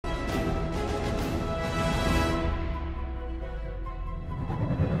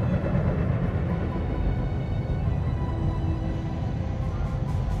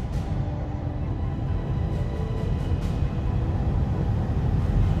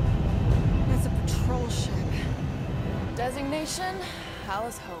designation,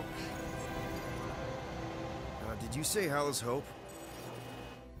 Hallis Hope. Did you say Hallis Hope?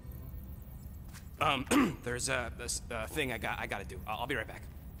 There's this thing I gotta do. I'll be right back.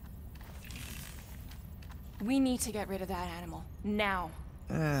 We need to get rid of that animal. Now.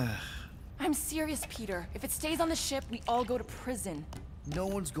 I'm serious, Peter. If it stays on the ship, we all go to prison. No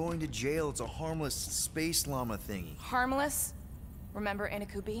one's going to jail. It's a harmless space llama thingy. Harmless? Remember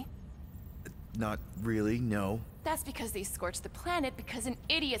Inakubi? Not really, no. That's because they scorched the planet because an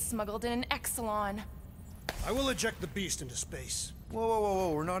idiot smuggled in an Exelon. I will eject the beast into space. Whoa, whoa, whoa,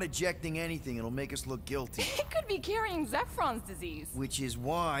 whoa. We're not ejecting anything. It'll make us look guilty. It could be carrying Zephron's disease. Which is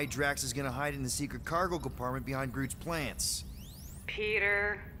why Drax is gonna hide in the secret cargo compartment behind Groot's plants.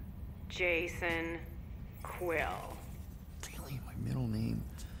 Peter, Jason, Quill. Really? My middle name?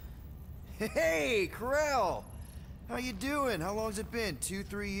 Hey, Corell! How you doing? How long's it been?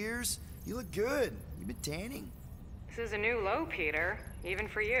 2-3 years? You look good. You've been tanning. This is a new low, Peter. Even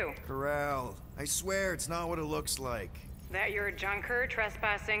for you. Corell, I swear it's not what it looks like. That you're a junker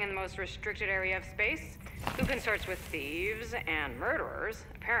trespassing in the most restricted area of space? Who consorts with thieves and murderers,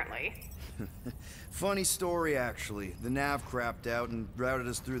 apparently. Funny story, actually. The nav crapped out and routed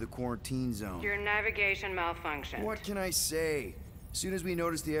us through the quarantine zone. Your navigation malfunctioned. What can I say? As soon as we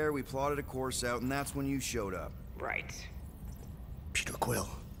noticed the error, we plotted a course out, and that's when you showed up. Right. Peter Quill,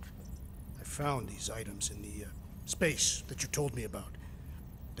 I found these items in the space that you told me about.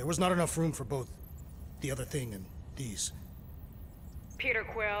 There was not enough room for both the other thing and these. Peter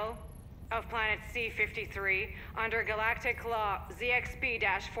Quill, of planet C-53, under Galactic Law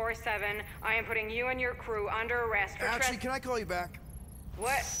ZXB-47, I am putting you and your crew under arrest for Actually, can I call you back?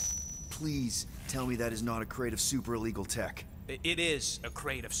 What? Please tell me that is not a crate of super illegal tech. It is a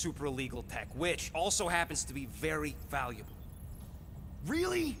crate of super illegal tech, which also happens to be very valuable.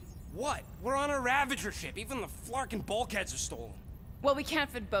 Really? What? We're on a Ravager ship. Even the Flarkin bulkheads are stolen. Well, we can't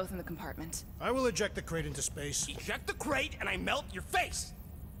fit both in the compartment. I will eject the crate into space. Eject the crate and I melt your face!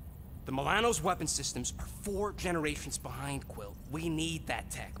 The Milano's weapon systems are 4 generations behind, Quill. We need that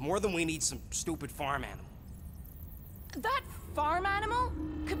tech, more than we need some stupid farm animal. That farm animal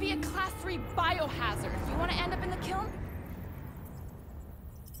could be a Class 3 biohazard. You want to end up in the kiln?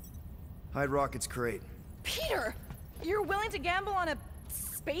 Hide Rocket's crate. Peter! You're willing to gamble on a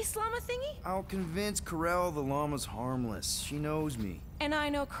space llama thingy? I'll convince Corell the llama's harmless. She knows me. And I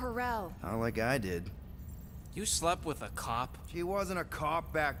know Corell. Not like I did. You slept with a cop? She wasn't a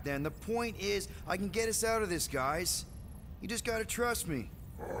cop back then. The point is, I can get us out of this, guys. You just gotta trust me.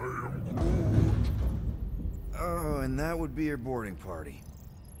 I am Groot. Oh, and that would be your boarding party.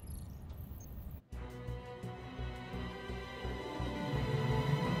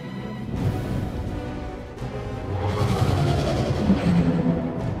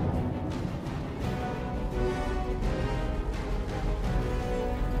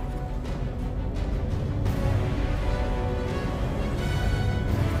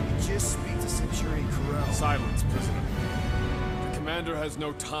 Silence, prisoner. The commander has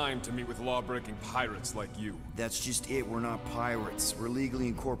no time to meet with law-breaking pirates like you. That's just it. We're not pirates. We're legally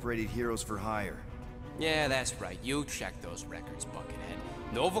incorporated heroes for hire. Yeah, that's right. You check those records, Buckethead.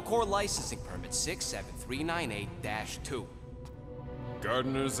 Novacore licensing permit 67398-2.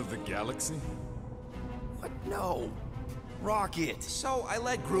 Gardeners of the Galaxy? What? No. Rocket. So I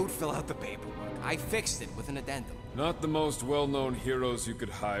let Groot fill out the paperwork. I fixed it with an addendum. Not the most well-known heroes you could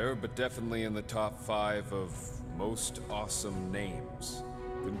hire, but definitely in the top 5 of most awesome names.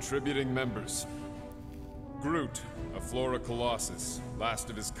 Contributing members. Groot, a Flora Colossus, last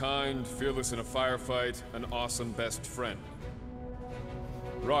of his kind, fearless in a firefight, an awesome best friend.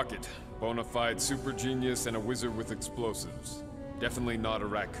 Rocket, bona fide super genius and a wizard with explosives. Definitely not a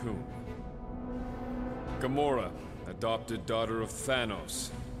raccoon. Gamora, adopted daughter of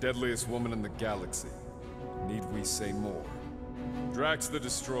Thanos, deadliest woman in the galaxy. Need we say more? Drax the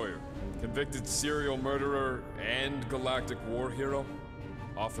Destroyer, convicted serial murderer and galactic war hero,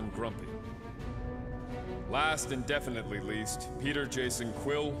 often grumpy. Last and definitely least, Peter Jason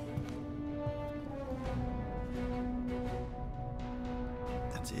Quill.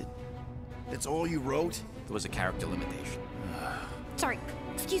 That's it? That's all you wrote? There was a character limitation. Sorry,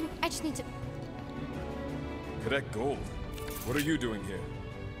 excuse me, I just need to... Cadet Gold, what are you doing here?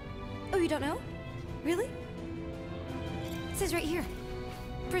 Oh, you don't know? Really? It says right here.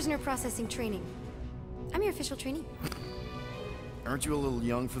 Prisoner processing training. I'm your official trainee. Aren't you a little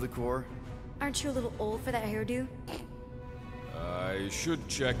young for the Corps? Aren't you a little old for that hairdo? I should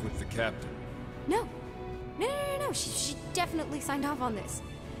check with the captain. No. No. She definitely signed off on this.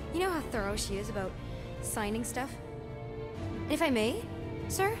 You know how thorough she is about signing stuff? And if I may,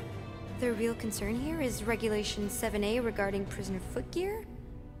 sir, The real concern here is Regulation 7A regarding prisoner footgear.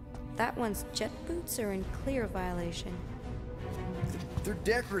 That one's jet boots are in clear violation. They're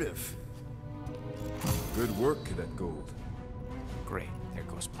decorative. Good work, Cadet Gold. Great. There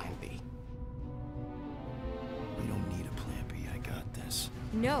goes Plan B. We don't need a plan B. I got this.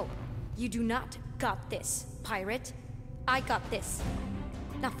 No, you do not got this, pirate. I got this.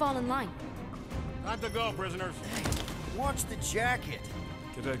 Now fall in line. Time to go, prisoners. Watch the jacket.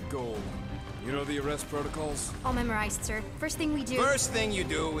 Cadet Gold, you know the arrest protocols? All memorized, sir. First thing we do... First thing you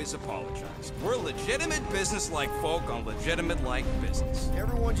do is apologize. We're legitimate business-like folk on legitimate-like business.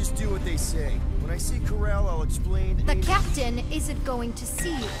 Everyone just do what they say. When I see Corral, I'll explain... The captain isn't going to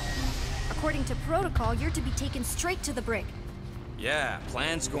see you. According to protocol, you're to be taken straight to the brig. Yeah,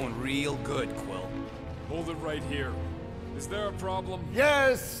 plan's going real good, Quill. Hold it right here. Is there a problem?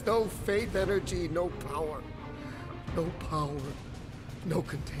 Yes! No faith energy, no power. No power, no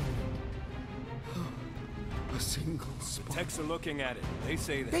containment. A single spark. Techs are looking at it. They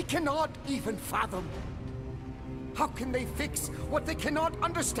say that. They cannot even fathom. How can they fix what they cannot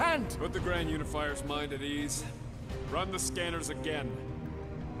understand? Put the Grand Unifier's mind at ease. Run the scanners again.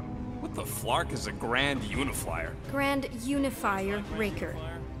 What the flark is a Grand Unifier? Grand Unifier Raker,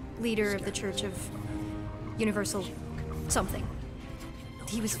 leader of the Church of Universal something.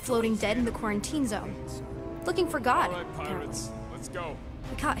 He was floating dead in the quarantine zone, looking for God. All right, pirates, let's go.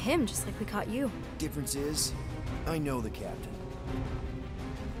 We caught him just like we caught you. Difference is, I know the captain.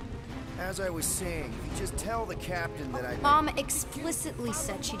 As I was saying, if you just tell the captain that I... Mom explicitly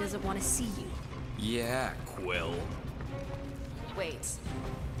said she doesn't want to see you. Yeah, Quill. Wait.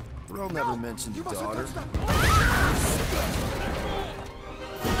 Thrall never mentioned the daughter.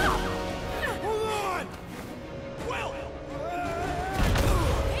 Hold on! Quill!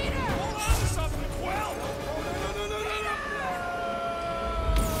 Peter! Hold on to something, Quill! No!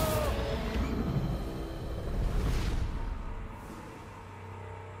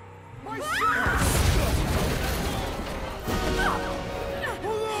 My shirt!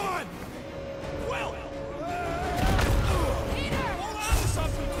 Hold on! Quill! Peter! Hold on to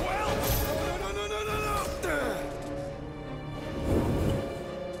something, Quill! No!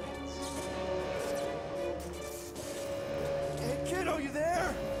 Hey, kiddo, you there?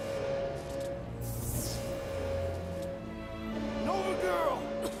 Nova girl!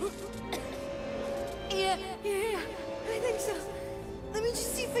 Yeah, I think so. Let me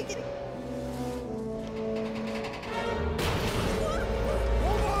just see if I can...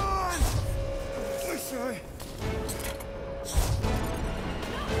 Hold on! I'm sorry.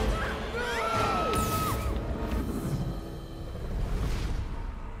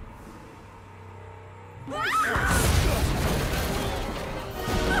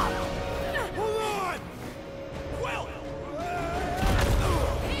 Hold on! Quill!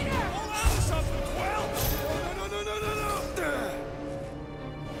 Peter! Hold on to something, Quill! No!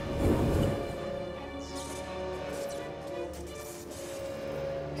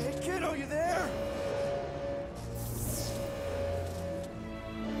 Hey, kiddo, you there?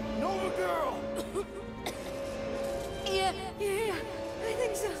 Nova girl! Yeah, I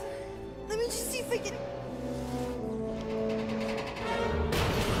think so. Let me just see if I can...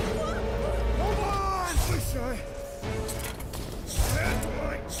 Hold on! I'm sorry. That's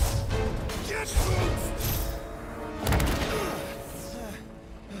right. Get moved!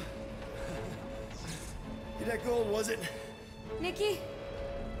 That gold, was it? Nikki?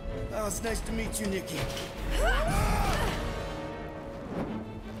 Oh, it's nice to meet you, Nikki.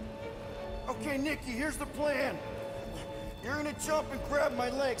 Okay, Nikki, here's the plan. You're gonna jump and grab my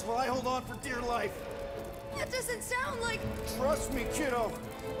legs while I hold on for dear life. That doesn't sound like... Trust me, kiddo.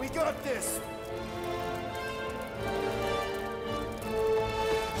 We got this.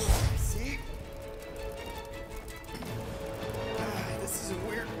 See? This isn't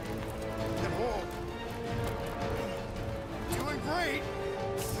weird. I'm home. Doing great.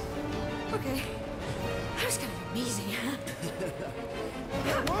 Okay. That was gonna be amazing.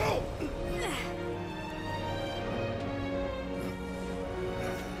 Whoa!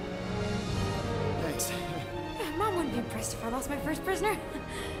 Thanks. Mom wouldn't be impressed if I lost my first prisoner.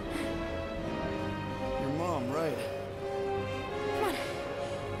 Your mom, right? Come on.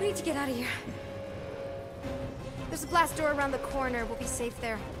 We need to get out of here. There's a glass door around the corner. We'll be safe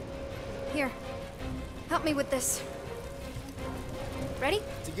there. Here. Help me with this. Ready?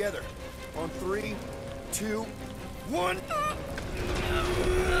 Together. On 3, 2, 1.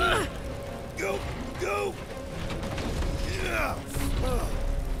 Go! Go! Yeah.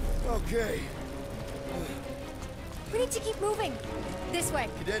 Okay. We need to keep moving. This way.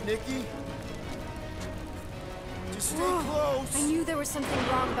 Cadet Nikki? Just stay close. I knew there was something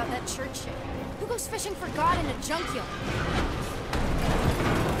wrong about that church ship. Who goes fishing for God in a junkyard?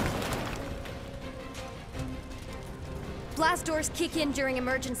 Blast doors kick in during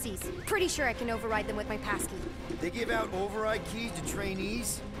emergencies. Pretty sure I can override them with my passkey. They give out override keys to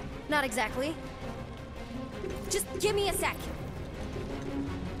trainees? Not exactly. Just give me a sec.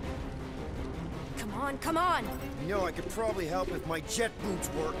 Come on, come on! You know, I could probably help if my jet boots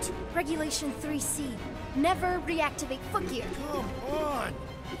worked. Regulation 3C. Never reactivate footgear. Come on!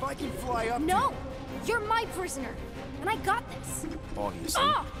 If I can fly up No! You're my prisoner! And I got this! Obviously.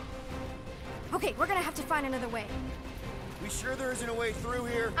 Oh! Okay, we're gonna have to find another way. We sure there isn't a way through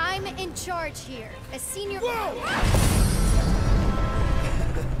here? I'm in charge here. As senior... Whoa!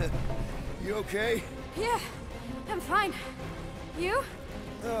 You okay? Yeah, I'm fine. You?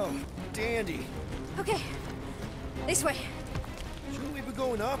 Oh, dandy. Okay. This way. Shouldn't we be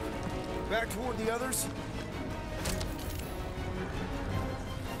going up? Back toward the others?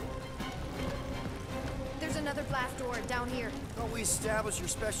 There's another blast door down here. Thought we established your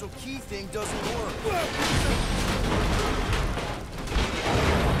special key thing doesn't work.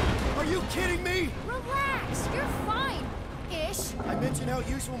 Are you kidding me? Relax, you're fine. Ish. I mentioned how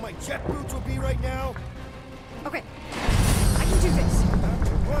useful my jet boots will be right now. Okay, I can do this. Not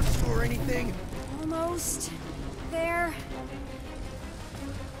to rush you or anything. Almost there.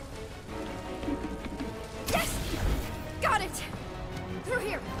 Yes! Got it! Through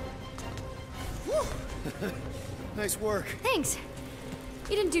here. Whew. Nice work. Thanks.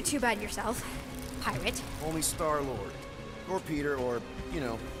 You didn't do too bad yourself, pirate. Only Star-Lord. Or Peter, or,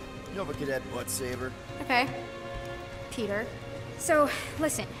 Nova Cadet Butt Saber. Okay. Peter. So,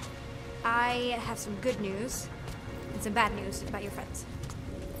 listen. I have some good news and some bad news about your friends.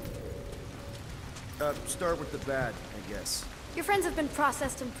 Start with the bad, I guess. Your friends have been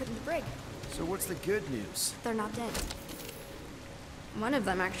processed and put in the brig. So what's the good news? They're not dead. One of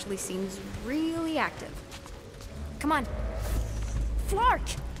them actually seems really active. Come on.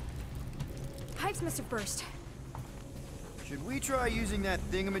 Flark! Pipes must have burst. Should we try using that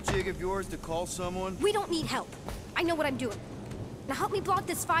thingamajig of yours to call someone? We don't need help. I know what I'm doing. Now help me block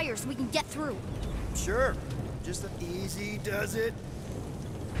this fire so we can get through. Sure. Just easy does it.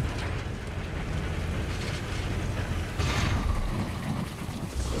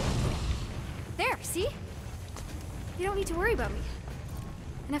 There, see? You don't need to worry about me.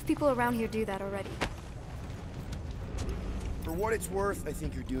 Enough people around here do that already. For what it's worth, I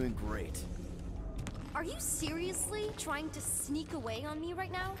think you're doing great. Are you seriously trying to sneak away on me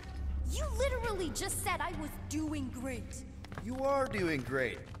right now? You literally just said I was doing great. You are doing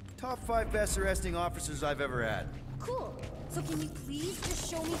great. Top 5 best arresting officers I've ever had. Cool. So can you please just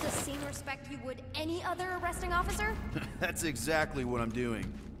show me the same respect you would any other arresting officer? That's exactly what I'm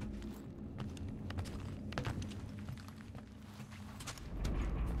doing.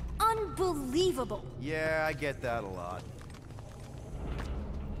 Unbelievable. Yeah, I get that a lot.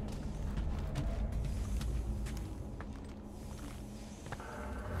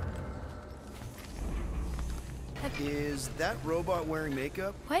 Is that robot wearing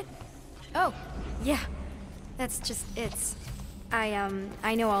makeup? What? Oh, yeah. That's just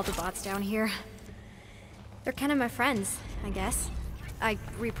I know all the bots down here. They're kind of my friends, I guess. I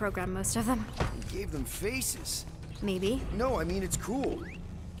reprogrammed most of them. You gave them faces. Maybe. No, I mean it's cool.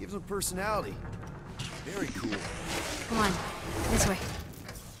 Gives them personality. Very cool. Come on, this way.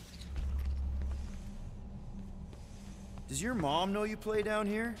 Does your mom know you play down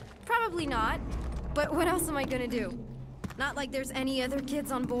here? Probably not. But what else am I gonna do? Not like there's any other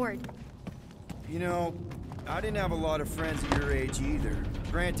kids on board. You know, I didn't have a lot of friends at your age either.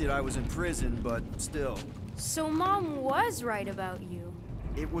 Granted, I was in prison, but still. So Mom was right about you.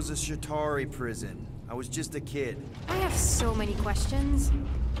 It was a Shatari prison. I was just a kid. I have so many questions.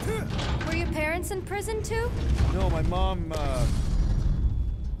 Were your parents in prison too? No, my mom,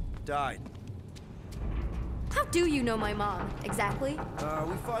 died. How do you know my mom, exactly?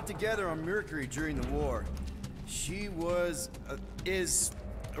 We fought together on Mercury during the war. She is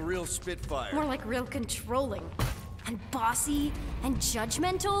a real spitfire. More like real controlling. And bossy and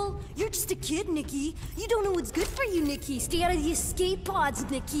judgmental. You're just a kid, Nikki. You don't know what's good for you, Nikki. Stay out of the escape pods,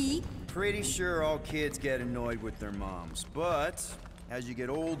 Nikki. Pretty sure all kids get annoyed with their moms, but as you get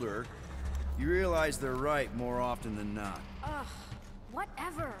older, you realize they're right more often than not. Ugh,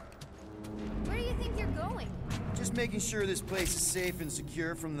 whatever. Where do you think you're going? Just making sure this place is safe and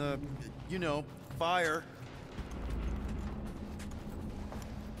secure from the, fire.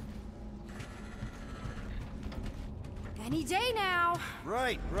 Any day now.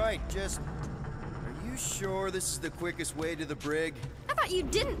 Right. Just, are you sure this is the quickest way to the brig? I thought you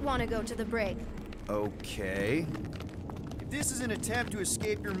didn't want to go to the brig. Okay. this is an attempt to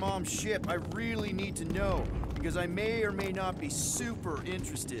escape your mom's ship, I really need to know, because I may or may not be super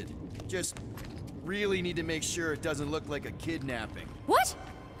interested. Just really need to make sure it doesn't look like a kidnapping. What?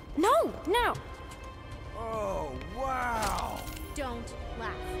 No, no. Oh, wow! Don't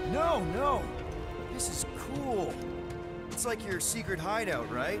laugh. No, no! This is cool. It's like your secret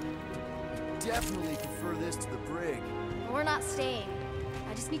hideout, right? Definitely prefer this to the brig. We're not staying.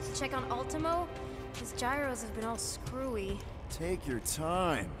 I just need to check on Ultimo. His gyros have been all screwy. Take your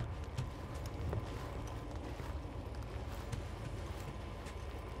time.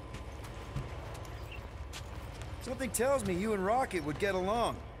 Something tells me you and Rocket would get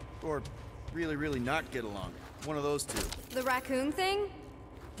along. Or really, really not get along. One of those two. The raccoon thing?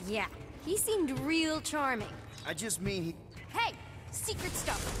 Yeah, he seemed real charming. I just mean he... Hey, secret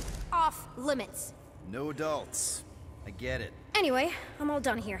stuff. Off limits. No adults. I get it. Anyway, I'm all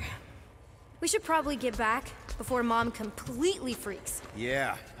done here. We should probably get back before Mom completely freaks.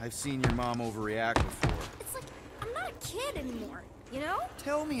 Yeah, I've seen your mom overreact before. It's like, I'm not a kid anymore, you know?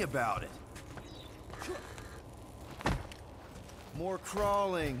 Tell me about it. More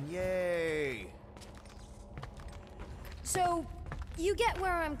crawling, yay! So, you get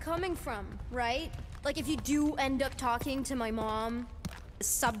where I'm coming from, right? Like if you do end up talking to my mom, the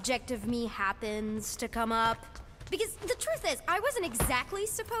subject of me happens to come up. Because the truth is, I wasn't exactly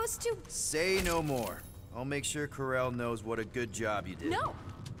supposed to... Say no more. I'll make sure Corell knows what a good job you did. No!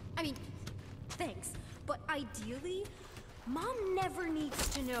 I mean, thanks. But ideally, Mom never needs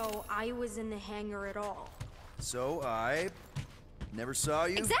to know I was in the hangar at all. So I... never saw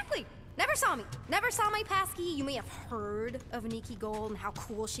you? Exactly! Never saw me. Never saw my passkey. You may have heard of Nikki Gold and how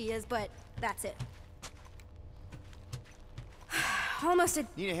cool she is, but that's it. Almost a...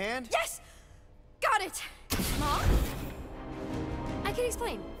 Need a hand? Yes! Got it! Mom? I can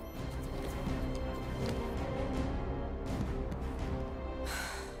explain.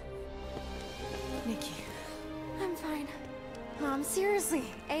 Nikki. I'm fine. Mom, seriously.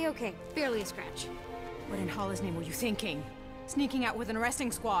 A-okay. Barely a scratch. What in Hollis' name were you thinking? Sneaking out with an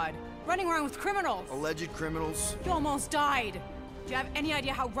arresting squad? Running around with criminals? Alleged criminals? You almost died. Do you have any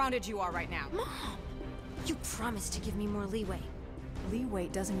idea how grounded you are right now? Mom! You promised to give me more leeway. Leeway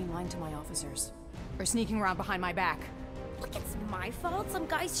doesn't mean lying to my officers. Or sneaking around behind my back. Look, it's my fault some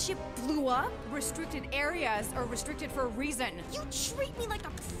guy's ship blew up. Restricted areas are restricted for a reason. You treat me like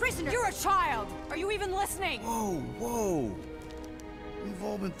a prisoner! You're a child! Are you even listening? Whoa, whoa! We've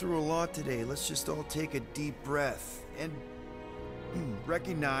all been through a lot today. Let's just all take a deep breath and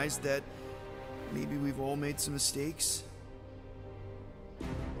recognize that maybe we've all made some mistakes.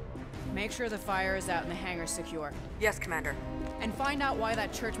 Make sure the fire is out and the hangar secure. Yes, Commander. And find out why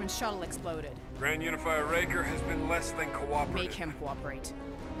that Churchman shuttle exploded. Grand Unifier Raker has been less than cooperative. Make him cooperate.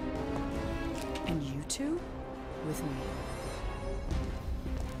 And you two? With me.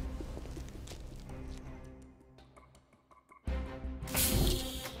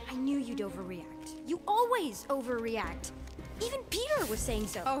 I knew you'd overreact. You always overreact. Even Peter was saying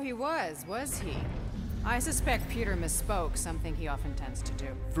so. Oh, he was he? I suspect Peter misspoke, something he often tends to do.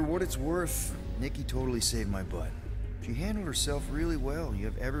 For what it's worth, Nikki totally saved my butt. She handled herself really well. You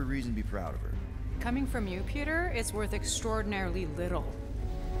have every reason to be proud of her. Coming from you, Peter, it's worth extraordinarily little.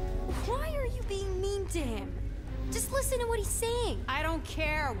 Why are you being mean to him? Just listen to what he's saying. I don't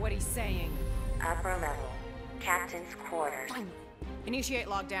care what he's saying. Upper level. Captain's quarters. Finally. Initiate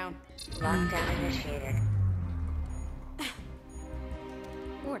lockdown. Lockdown initiated.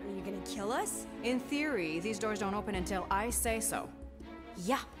 What, are you gonna kill us? In theory, these doors don't open until I say so.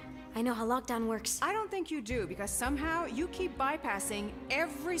 Yeah, I know how lockdown works. I don't think you do, because somehow you keep bypassing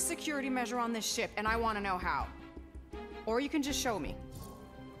every security measure on this ship, and I want to know how. Or you can just show me.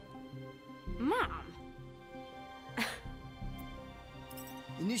 Mom!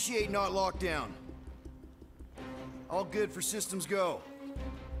 Initiate not lockdown. All good for systems go.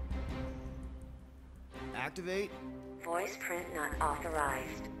 Activate. Voice print not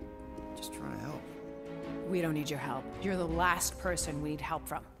authorized. Just trying to help. We don't need your help. You're the last person we need help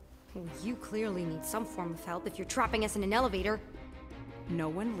from. Well, you clearly need some form of help if you're trapping us in an elevator. No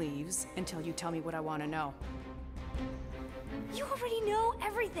one leaves until you tell me what I want to know. You already know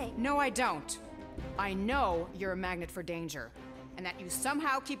everything. No, I don't. I know you're a magnet for danger, and that you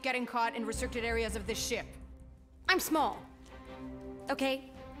somehow keep getting caught in restricted areas of this ship. I'm small.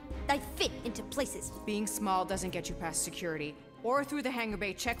 Okay? I fit into places. Being small doesn't get you past security, or through the hangar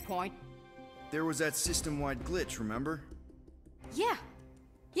bay checkpoint. There was that system-wide glitch, remember? Yeah.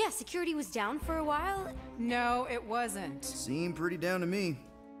 Yeah, security was down for a while. No, it wasn't. Seemed pretty down to me.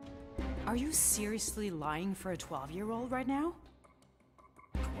 Are you seriously lying for a 12-year-old right now?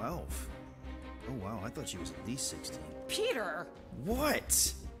 12? Oh wow, I thought she was at least 16. Peter!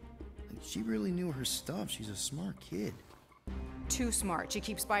 What? She really knew her stuff. She's a smart kid. Too smart. She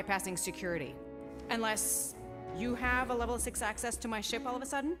keeps bypassing security. Unless you have a level 6 access to my ship all of a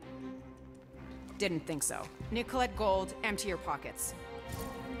sudden? Didn't think so. Nicolette Gold, empty your pockets.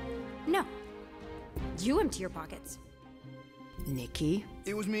 No. You empty your pockets. Nikki?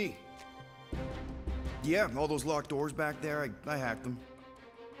 It was me. Yeah, all those locked doors back there, I hacked them.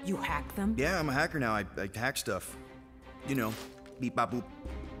 You hacked them? Yeah, I'm a hacker now. I hack stuff. You know, beep, bop, boop,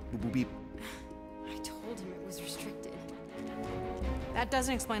 boop, boop, beep. I told him it was restricted. That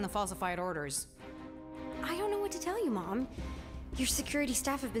doesn't explain the falsified orders. I don't know what to tell you, Mom. Your security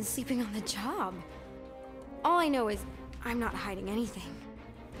staff have been sleeping on the job. All I know is I'm not hiding anything.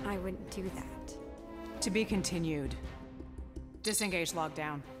 I wouldn't do that. To be continued. Disengage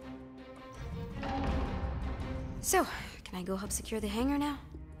lockdown. So, can I go help secure the hangar now?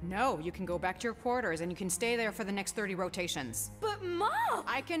 No, you can go back to your quarters and you can stay there for the next 30 rotations. But Mom!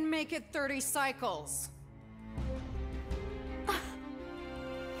 I can make it 30 cycles.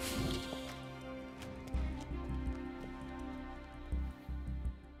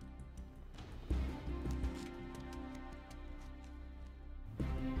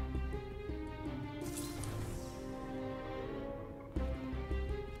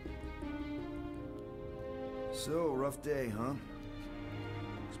 So, rough day, huh?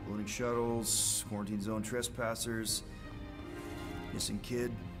 Exploding shuttles, quarantine zone trespassers, missing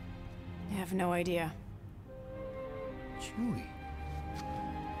kid. I have no idea. Chewie.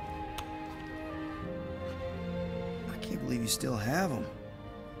 I can't believe you still have him.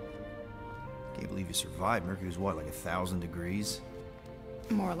 Can't believe you survived. Mercury's what, like 1,000 degrees?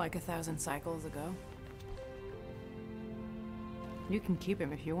 More like 1,000 cycles ago. You can keep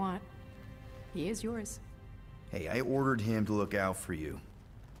him if you want. He is yours. Hey, I ordered him to look out for you.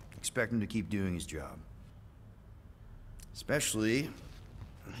 Expect him to keep doing his job. Especially,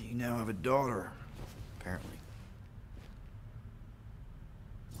 you now have a daughter, apparently.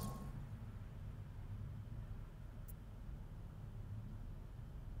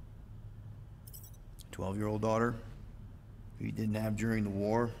 A 12-year-old daughter who you didn't have during the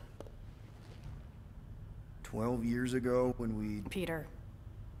war. 12 years ago when we... Peter.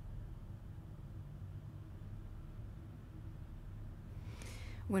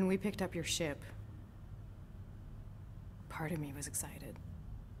 When we picked up your ship, part of me was excited.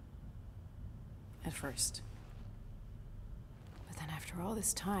 At first. But then after all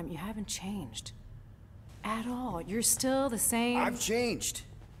this time, you haven't changed. At all. You're still the same... I've changed.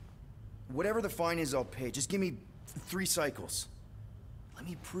 Whatever the fine is, I'll pay. Just give me 3 cycles. Let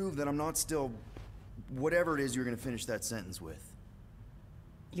me prove that I'm not still... whatever it is you're gonna finish that sentence with.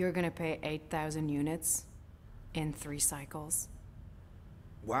 You're gonna pay 8,000 units in 3 cycles?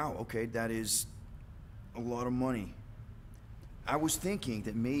 Wow, okay, that is a lot of money. I was thinking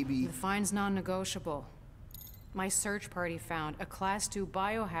that maybe... The fine's non-negotiable. My search party found a Class 2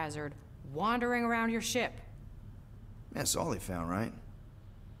 biohazard wandering around your ship. That's all they found, right?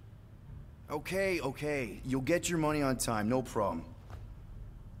 Okay, you'll get your money on time, no problem.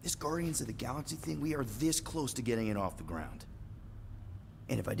 This Guardians of the Galaxy thing, we are this close to getting it off the ground.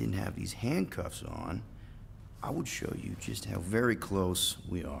 And if I didn't have these handcuffs on, I would show you just how very close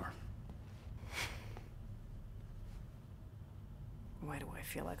we are. Why do I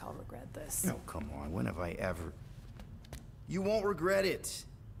feel like I'll regret this? Oh, come on, when have I ever... You won't regret it.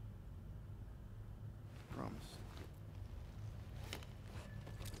 Promise.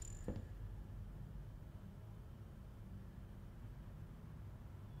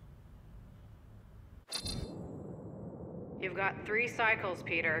 You've got 3 cycles,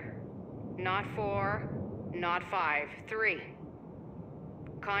 Peter. Not 4, not 5, 3.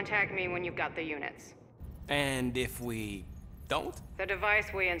 Contact me when you've got the units. And if we don't? The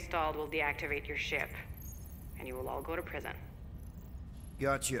device we installed will deactivate your ship, and you will all go to prison.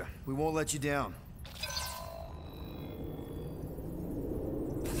 Gotcha. We won't let you down.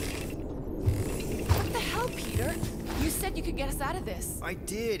 What the hell, Peter? You said you could get us out of this. I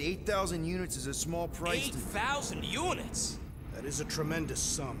did. 8,000 units is a small price. 8,000 units? That is a tremendous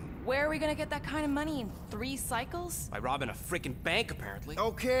sum. Where are we gonna get that kind of money in 3 cycles? By robbing a frickin' bank, apparently.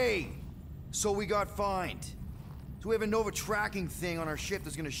 Okay. So we got fined. So we have a Nova tracking thing on our ship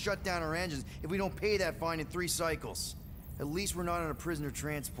that's gonna shut down our engines if we don't pay that fine in 3 cycles. At least we're not on a prisoner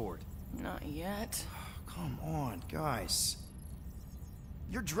transport. Not yet. Come on, guys.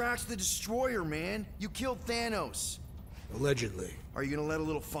 You're Drax the Destroyer, man. You killed Thanos. Allegedly. Are you gonna let a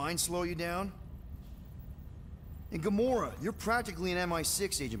little fine slow you down? And Gamora, you're practically an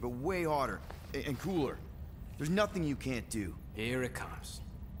MI6 agent, but way hotter and cooler. There's nothing you can't do. Here it comes.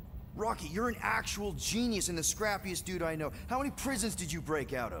 Rocky, you're an actual genius and the scrappiest dude I know. How many prisons did you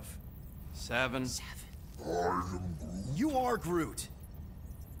break out of? 7. You are Groot.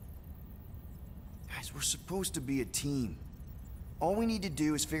 Guys, we're supposed to be a team. All we need to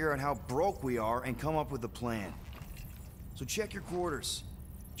do is figure out how broke we are and come up with a plan. So check your quarters.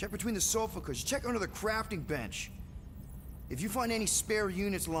 Check between the sofa cushions. Check under the crafting bench. If you find any spare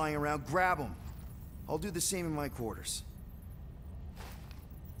units lying around, grab them. I'll do the same in my quarters.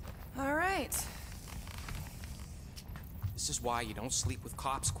 All right. This is why you don't sleep with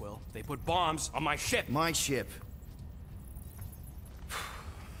cops, Quill. They put bombs on my ship. My ship.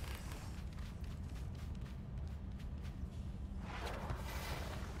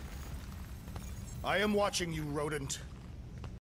 I am watching you, rodent.